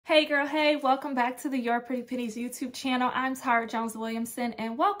Hey girl, hey, welcome back to the Your Pretty Pennies YouTube channel. I'm Jones-Williamson,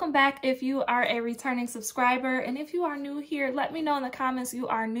 and welcome back if you are a returning subscriber. And if you are new here, let me know in the comments you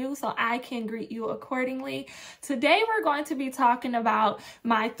are new so I can greet you accordingly. Today we're going to be talking about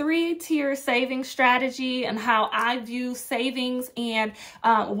my 3-tier saving strategy and how I view savings and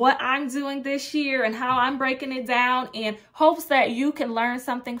what I'm doing this year and how I'm breaking it down in hopes that you can learn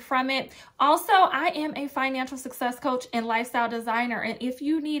something from it. Also, I am a financial success coach and lifestyle designer, and if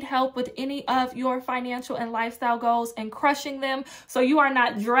you need help with any of your financial and lifestyle goals and crushing them so you are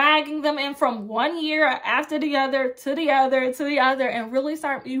not dragging them in from one year after the other to the other to the other and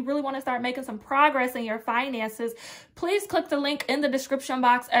you really want to start making some progress in your finances, please click the link in the description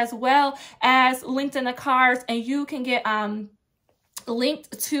box as well as linked in the cards, and you can get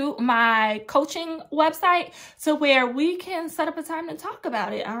linked to my coaching website to where we can set up a time to talk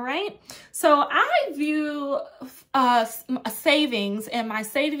about it. All right. So I view savings and my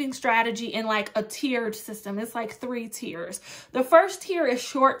saving strategy in like a tiered system. It's like 3 tiers. The first tier is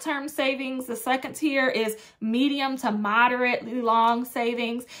short-term savings. The second tier is medium to moderately long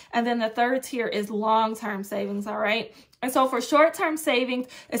savings. And then the third tier is long-term savings. All right. And so for short-term savings,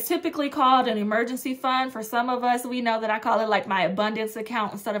 it's typically called an emergency fund. For some of us, we know that I call it like my abundance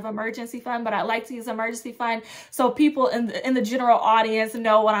account instead of emergency fund, but I like to use emergency fund so people in the general audience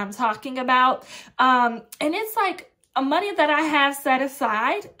know what I'm talking about. And it's like a money that I have set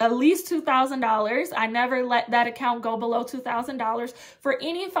aside, at least $2,000. I never let that account go below $2,000 for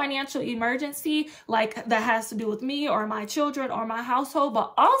any financial emergency, like that has to do with me or my children or my household,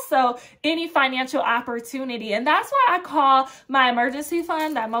 but also any financial opportunity. And that's why I call my emergency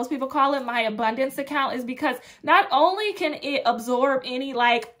fund, that most people call it my abundance account, is because not only can it absorb any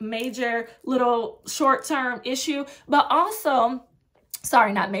like major little short-term issue, but also,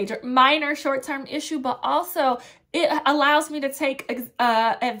 sorry, not major, minor short-term issue, but also it allows me to take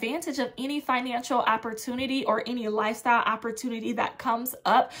advantage of any financial opportunity or any lifestyle opportunity that comes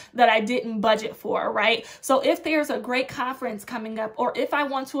up that I didn't budget for, right? So if there's a great conference coming up, or if I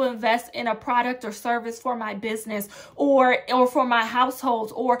want to invest in a product or service for my business or for my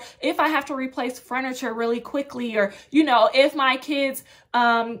household, or if I have to replace furniture really quickly, or, if my kids,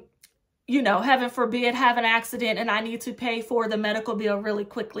 heaven forbid, have an accident and I need to pay for the medical bill really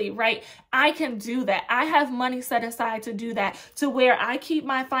quickly, right? I can do that. I have money set aside to do that, to where I keep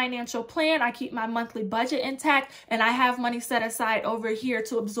my financial plan, I keep my monthly budget intact, and I have money set aside over here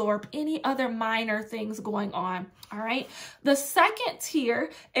to absorb any other minor things going on. All right. The second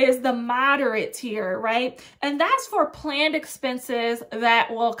tier is the moderate tier, right? And that's for planned expenses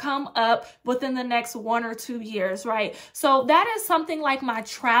that will come up within the next 1 or 2 years, right? So that is something like my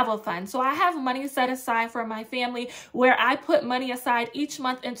travel fund. So I have money set aside for my family where I put money aside each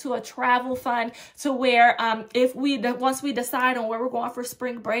month into a travel fund to where once we decide on where we're going for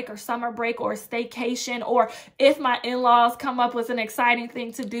spring break or summer break or staycation, or if my in-laws come up with an exciting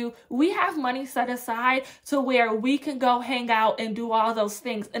thing to do, we have money set aside to where we can go hang out and do all those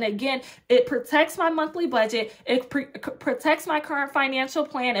things. And again, it protects my monthly budget. It protects my current financial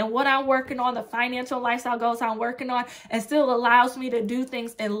plan and what I'm working on, the financial lifestyle goals I'm working on, and still allows me to do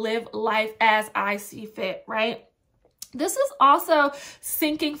things and live life as I see fit, right? This is also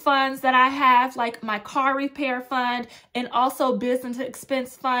sinking funds that I have, like my car repair fund and also business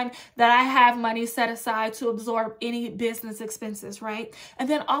expense fund that I have money set aside to absorb any business expenses, right? And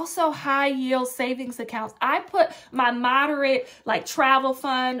then also high yield savings accounts. I put my moderate like travel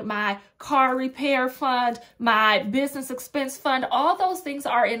fund, my car repair fund, my business expense fund, all those things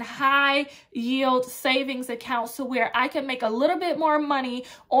are in high yield savings accounts to where I can make a little bit more money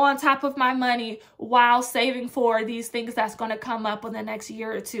on top of my money while saving for these things that's going to come up in the next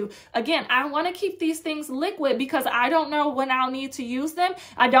year or two. Again, I want to keep these things liquid because I don't know when I'll need to use them.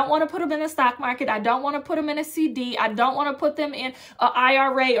 I don't want to put them in the stock market. I don't want to put them in a CD. I don't want to put them in an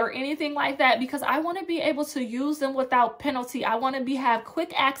IRA or anything like that because I want to be able to use them without penalty. I want to have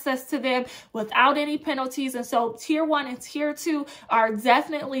quick access to them without any penalties. And so tier 1 and tier 2 are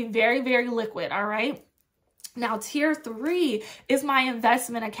definitely very, very liquid. All right. Now, tier 3 is my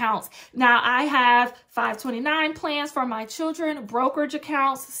investment accounts. Now, I have 529 plans for my children, brokerage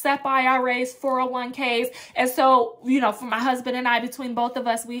accounts, SEP IRAs, 401ks. And so, for my husband and I, between both of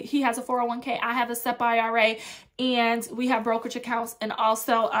us, he has a 401k, I have a SEP IRA, and we have brokerage accounts and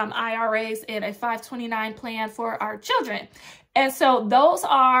also IRAs and a 529 plan for our children. And so those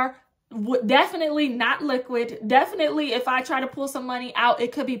are definitely not liquid. Definitely, if I try to pull some money out,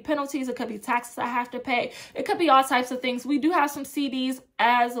 it could be penalties, it could be taxes I have to pay, it could be all types of things. We do have some CDs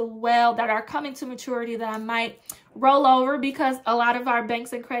as well that are coming to maturity that I might roll over because a lot of our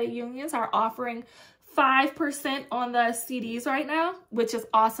banks and credit unions are offering 5% on the CDs right now, which is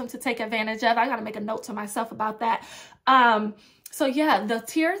awesome to take advantage of. I got to make a note to myself about that. So yeah, the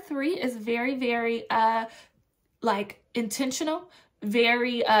tier 3 is very, very like intentional,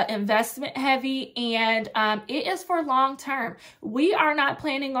 very investment heavy, and it is for long term. We are not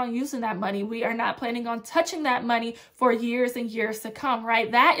planning on using that money. We are not planning on touching that money for years and years to come,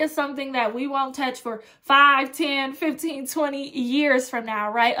 right? That is something that we won't touch for 5, 10, 15, 20 years from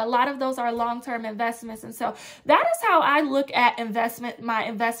now, right? A lot of those are long-term investments. And so that is how I look at investment. My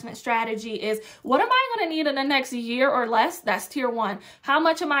investment strategy is, what am I going to need in the next year or less? That's tier 1. How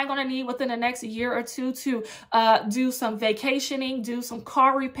much am I going to need within the next year or two to do some vacationing, do some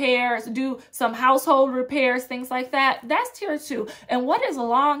car repairs, do some household repairs, things like that? That's tier 2. And what is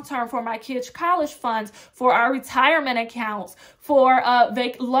long-term for my kids' college funds, for our retirement accounts, for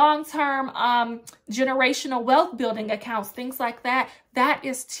long-term generational wealth building accounts, things like that? That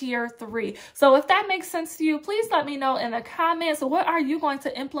is tier 3. So if that makes sense to you, please let me know in the comments. What are you going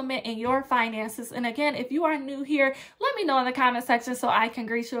to implement in your finances? And again, if you are new here, let me know in the comment section so I can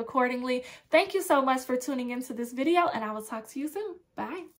greet you accordingly. Thank you so much for tuning into this video, and I will talk to you soon. Bye.